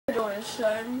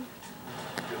son.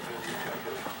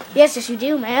 Yes, yes, you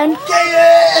do, man.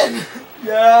 Get in!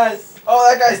 Yes!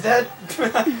 Oh, that guy's dead.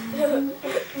 No.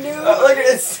 Look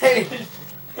at insane.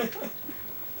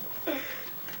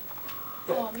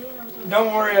 Oh, man,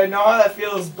 Don't worry, I know how that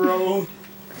feels, bro.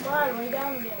 come on, lay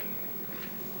down again.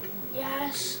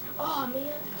 Yes. Oh,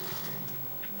 man.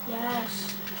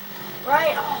 Yes.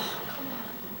 Right. Oh, come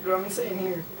on. Bro, I'm staying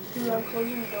here. Dude, I'm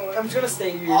closing the door. I'm just gonna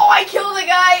stay here. Oh, I killed the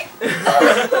guy.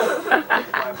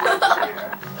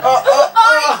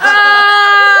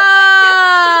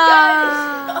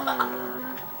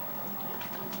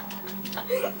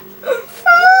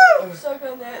 Suck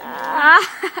on that.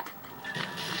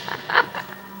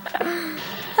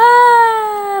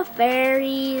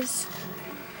 Berries.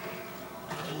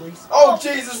 Oh,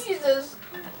 Jesus! Jesus.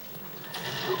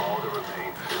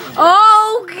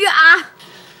 Oh, God.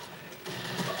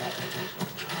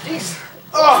 Jeez.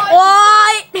 Oh.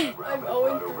 What? I'm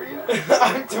 0-3.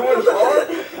 I'm doing 4.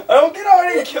 I don't get how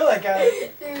I didn't kill that guy.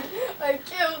 Dude, I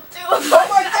killed 2. Oh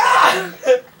my god!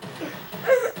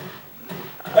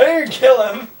 I didn't kill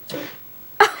him.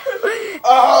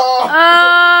 Oh!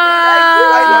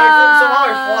 I knifed him, somehow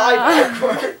I fly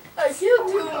backward. I killed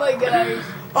 2 of my guys.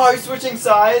 Oh, you're switching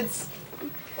sides?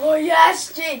 Oh,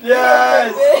 yes, Jake.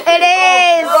 Yes! It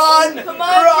is. Run! Come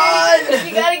on, Run! Jake.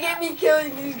 You gotta get me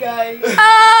killing these guys. What?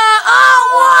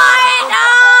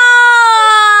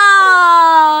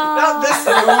 Not this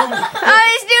noob! Oh,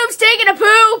 this noob's taking a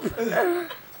poop. Oh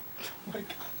my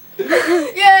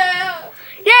god. Yeah.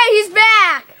 Yeah, he's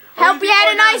back. Hope you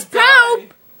had a nice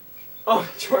poop. Oh,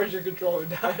 George, your controller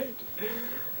died.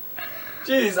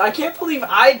 Jeez, I can't believe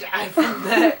I died from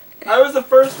that. I was the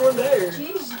first one there.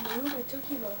 Jeez, dude, it took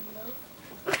you long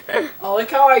enough. I like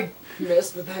how I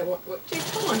missed with that one. What, Jake,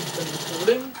 how long have you been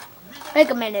recording? Like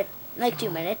a minute, like 2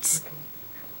 minutes.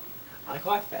 I like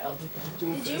how I failed.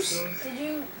 Did you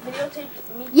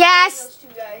videotape me Yes.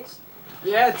 killing those 2 guys?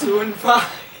 Yeah, 2 and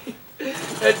 5.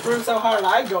 It proves how hard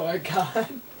I go at God.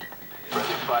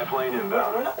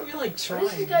 We're not even like trying.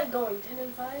 Where's this guy going? 10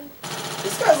 and 5?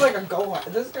 This guy's like a go.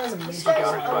 This guy's a This major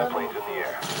guy's go.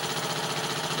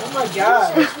 Oh my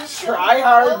god. Try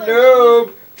hard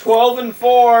noob. 12 and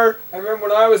 4. I remember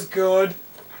when I was good.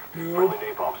 Noob.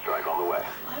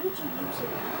 Why would you use it?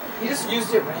 He just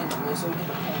used it randomly so he get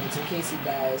the points in case he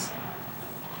dies.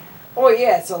 Oh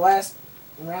yeah, it's the last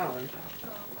round.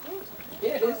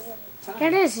 Yeah, it is. Yeah,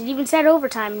 it is. It even said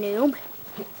overtime, noob.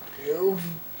 Noob.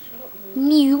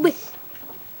 Noob.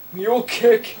 Mule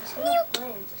kick.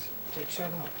 Noob. Jake, shut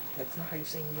up. That's not how you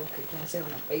say mule kick. You don't say it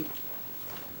on a bait.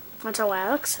 That's how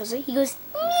Alex says it. He goes,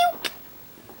 nuke.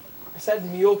 I said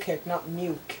mule kick, not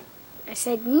muke. I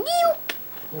said, nuke.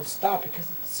 Well, stop because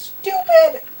it's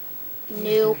stupid.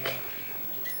 Nuke.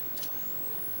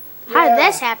 How did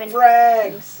this happen?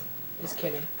 Frags. Just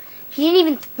kidding. He didn't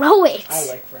even throw it. I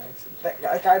like frags.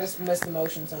 That guy just missed the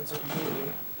motion sensor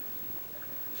completely.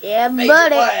 Yeah, Fake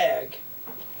buddy. flag.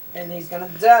 And he's gonna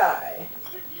die.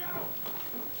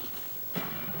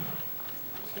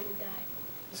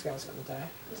 This guy's gonna die.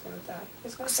 He's gonna die.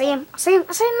 He's gonna See him. See him.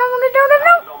 See him. No, no, no, no,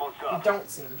 no. You don't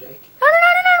see him, Jake. No, no,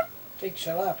 no, no, Jake,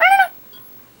 shut up. no, no,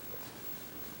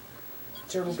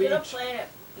 Turtle He's gonna Beach. planet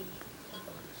B.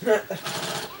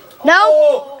 no.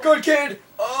 Oh, good kid.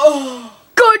 Oh.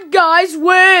 Good guys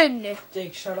win.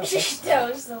 Jake, shut up. That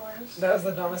was the worst. That was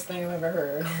the dumbest thing I've ever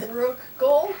heard. Rook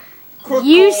goal.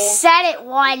 You said it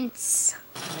once.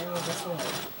 Maybe this way.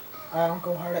 I don't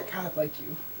go hard at COD like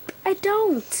you. I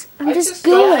don't. I'm I just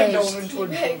died good. going into a-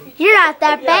 You're not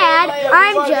that bad. yeah,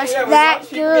 I'm we just watched that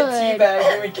people get good.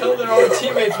 teabagged and we killed their own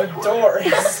teammates with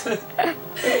doors. Look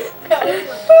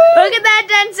at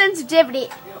that sensitivity.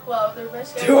 Wow, their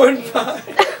best guy. 2 and 5.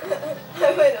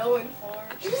 I went 0 and 4.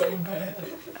 So bad.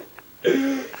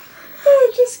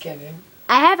 Oh, just kidding.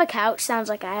 I have a couch. Sounds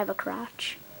like I have a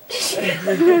crotch.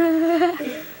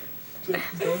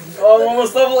 Oh,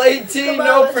 almost level 18. Come on,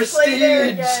 No let's play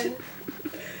there prestige. again.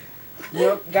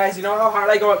 Yep, guys, you know how hard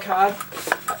I go at COD?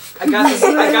 I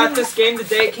got this game the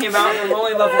day it came out and I'm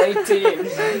only level 18.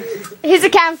 His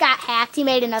account got hacked. He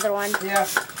made another one. Yeah.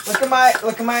 Look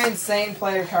at my insane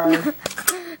player card.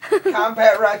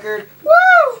 Combat record.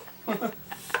 Woo!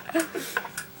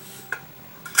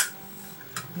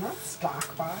 Not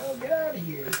stockpile. Get out of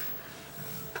here.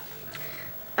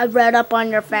 I read up on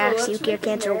your facts. let's You make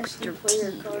can't a answer nasty your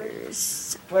player card.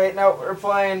 tears. Wait, no, we're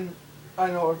playing. I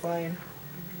know what we're playing.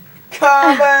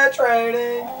 Combat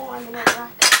training. Oh, I'm gonna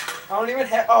rock. I don't even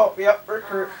have. Oh, yep,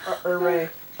 recruit, Ray.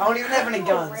 I don't even have any Oh,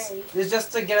 guns. Ray. It's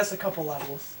just to get us a couple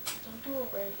levels. Don't do it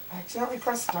right. I accidentally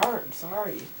pressed start. I'm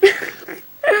sorry.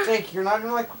 Jake, you're not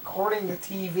even like recording the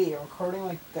TV. You're recording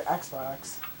like the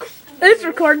Xbox. Let's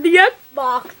record the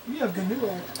Xbox. Yeah, good do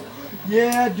that.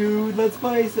 Yeah, dude. Let's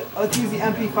play. Let's use the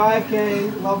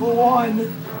MP5K level 1.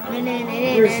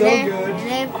 You're so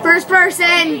good. First person.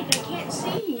 I can't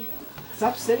see.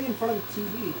 Stop sitting in front of the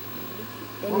TV.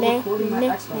 We're recording my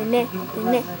Xbox.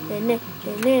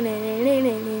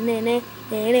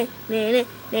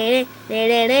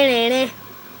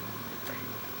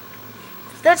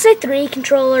 Does that say 3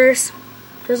 controllers?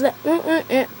 Does that?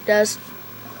 It does.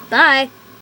 Bye.